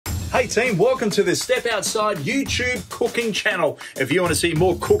Hey team, welcome to the Step Outside YouTube cooking channel. If you want to see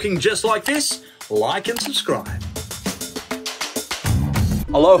more cooking just like this, like and subscribe.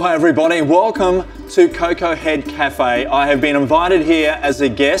 Aloha everybody, welcome to Koko Head Cafe. I have been invited here as a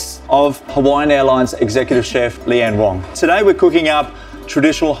guest of Hawaiian Airlines Executive Chef Lee Anne Wong. Today we're cooking up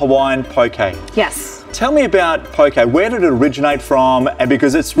traditional Hawaiian poke. Yes. Tell me about poke. Where did it originate from? And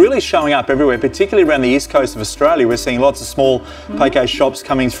because it's really showing up everywhere, particularly around the east coast of Australia, we're seeing lots of small poke shops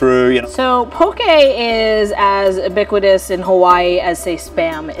coming through. You know. So poke is as ubiquitous in Hawaii as say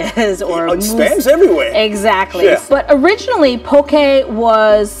Spam is, or Spam's everywhere. Exactly. Yeah. But originally poke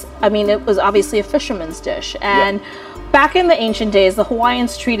was, it was obviously a fisherman's dish, and back in the ancient days, the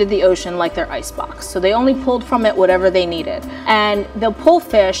Hawaiians treated the ocean like their icebox. So they only pulled from it whatever they needed. And they'll pull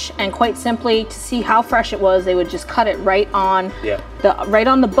fish, and quite simply, to see how fresh it was, they would just cut it right on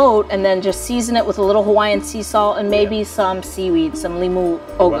the boat, and then just season it with a little Hawaiian sea salt and maybe some seaweed, some limu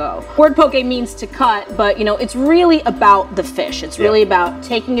ogo. Word poke means to cut, but it's really about the fish. It's really about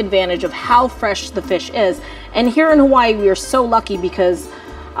taking advantage of how fresh the fish is. And here in Hawaii, we are so lucky because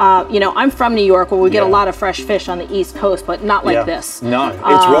I'm from New York, where we get a lot of fresh fish on the East Coast, but not like this. No, it's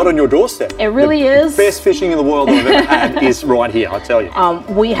right on your doorstep. It really is. The best fishing in the world I've ever had is right here, I tell you.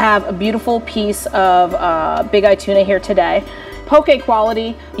 We have a beautiful piece of big eye tuna here today. Poke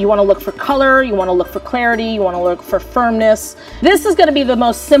quality, you want to look for color, you want to look for clarity, you want to look for firmness. This is going to be the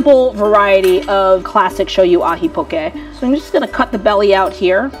most simple variety of classic shoyu ahi poke. So I'm just going to cut the belly out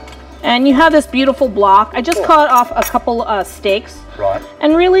here. And you have this beautiful block. I just cut off a couple steaks. Right.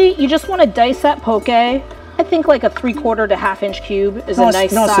 And really, you just want to dice that poke. I think like a 3/4 to 1/2 inch cube is a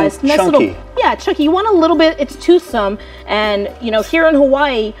nice size. Nice chunky. Chunky. You want a little bit, it's toothsome. And here in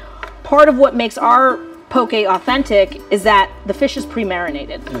Hawaii, part of what makes our poke authentic is that the fish is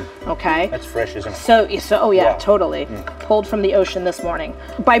pre-marinated. Okay? That's fresh, isn't it? So totally. Pulled from the ocean this morning.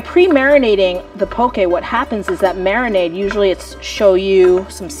 By pre-marinating the poke, what happens is that marinade, usually it's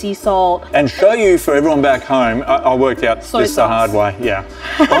shoyu, some sea salt. And shoyu, for everyone back home, I worked out this the hard way. Yeah.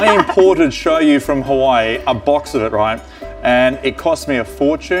 I imported shoyu from Hawaii, a box of it, right? And it cost me a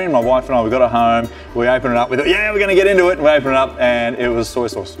fortune. My wife and I, we got it home, we opened it up, we thought, we're gonna get into it, and we opened it up, and it was soy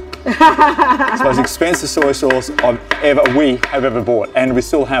sauce. It's the most expensive soy sauce we have ever bought, and we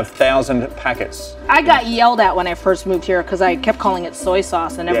still have 1,000 packets. I got yelled at when I first moved here because I kept calling it soy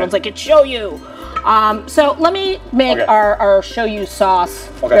sauce, and everyone's like, it's shoyu. So let me make our shoyu sauce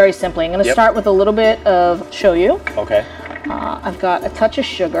very simply. I'm gonna start with a little bit of shoyu. Okay. I've got a touch of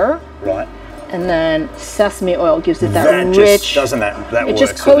sugar. Right. And then sesame oil gives it that rich. Doesn't that it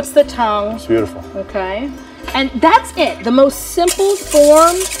just coats the tongue. It's beautiful. Okay. And that's it. The most simple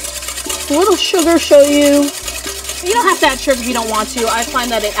form. A little sugar shoyu. You don't have to add sugar if you don't want to. I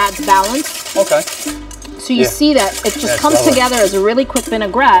find that it adds balance. Okay. So you see that it just comes together as a really quick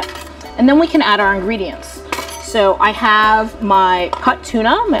vinaigrette. And then we can add our ingredients. So I have my cut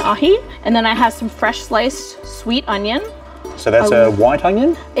tuna, my ahi, and then I have some fresh sliced sweet onion. So that's a white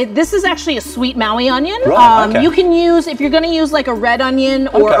onion? This is actually a sweet Maui onion. Right, You can use, if you're going to use like a red onion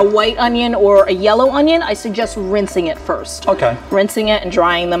or a white onion or a yellow onion, I suggest rinsing it first. Okay. Rinsing it and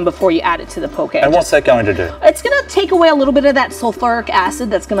drying them before you add it to the poke. And what's that going to do? It's going to take away a little bit of that sulfuric acid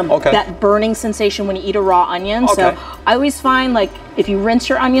that's going to, that burning sensation when you eat a raw onion. So I always find like if you rinse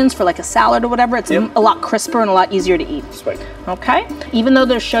your onions for like a salad or whatever, it's a lot crisper and a lot easier to eat. Sweet. Okay. Even though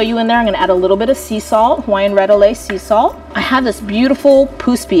there's shoyu in there, I'm going to add a little bit of sea salt, Hawaiian red ole sea salt. I have this beautiful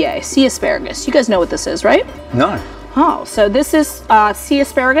puspie, sea asparagus. You guys know what this is, right? No. Oh, so this is sea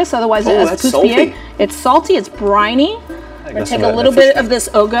asparagus, otherwise it is puspie. Salty. It's salty, it's briny. I'm going to take a little bit of this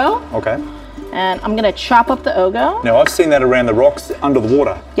ogo. Okay. And I'm going to chop up the ogo. Now I've seen that around the rocks under the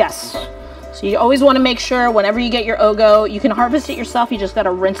water. Yes. So you always want to make sure whenever you get your ogo, you can harvest it yourself, you just got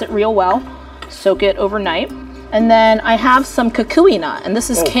to rinse it real well, soak it overnight. And then I have some kukui nut, and this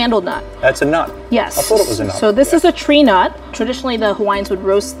is candle nut. That's a nut? Yes. I thought it was a nut. So this is a tree nut. Traditionally the Hawaiians would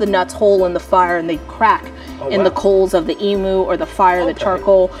roast the nuts whole in the fire, and they'd crack in the coals of the imu or the fire, the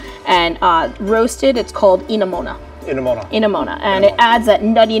charcoal, and roasted, it's called inamona. Inamona. And it adds that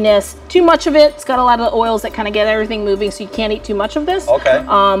nuttiness. Too much of it, it's got a lot of the oils that kind of get everything moving, so you can't eat too much of this. Okay.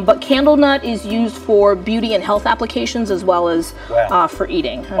 But candle nut is used for beauty and health applications as well as for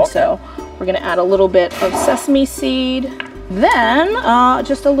eating. And so we're going to add a little bit of sesame seed, then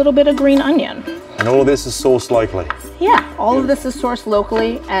just a little bit of green onion. And all of this is sourced locally? Yeah, all of this is sourced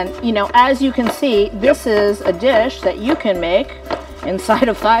locally. And as you can see, this is a dish that you can make inside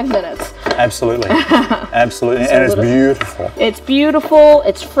of 5 minutes. Absolutely. Absolutely. And it's beautiful. It's beautiful,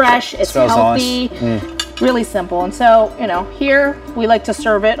 it's fresh, it's smells healthy. Nice. Really simple. And so, you know, here we like to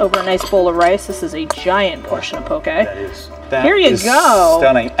serve it over a nice bowl of rice. This is a giant portion of poke. That is. Here you go.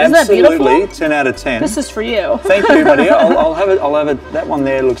 Stunning. Isn't Absolutely. that beautiful? 10 out of 10. This is for you. Thank you, my dear. I'll have it. I'll have it. That one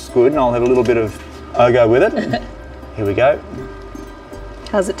there looks good, and I'll have a little bit of ogo with it. Here we go.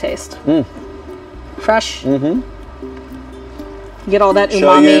 How's it taste? Fresh. You get all that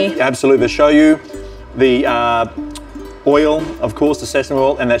umami. Absolutely. Show you the oil, of course, the sesame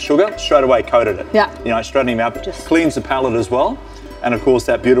oil, and that sugar. Straight away coated it. Yeah. You know, straightening them up. Just cleans the palate as well. And of course,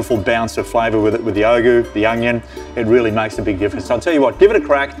 that beautiful bounce of flavour with it, with the ogu, the onion, it really makes a big difference. So I'll tell you what, give it a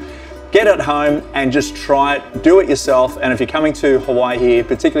crack, get it home and just try it, do it yourself. And if you're coming to Hawaii here,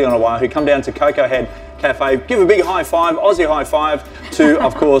 particularly on Oahu, come down to Koko Head Cafe, give a big high five, Aussie high five to,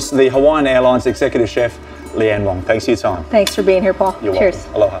 of course, the Hawaiian Airlines Executive Chef, Lee Anne Wong. Thanks for your time. Thanks for being here, Paul. You're Cheers.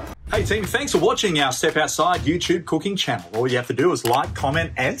 welcome. Aloha. Hey team, thanks for watching our Step Outside YouTube cooking channel. All you have to do is like,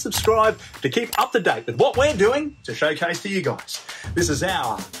 comment and subscribe to keep up to date with what we're doing to showcase to you guys. This is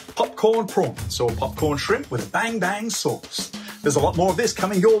our popcorn prawns or popcorn shrimp with a bang bang sauce. There's a lot more of this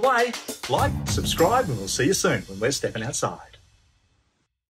coming your way. Like, subscribe and we'll see you soon when we're stepping outside.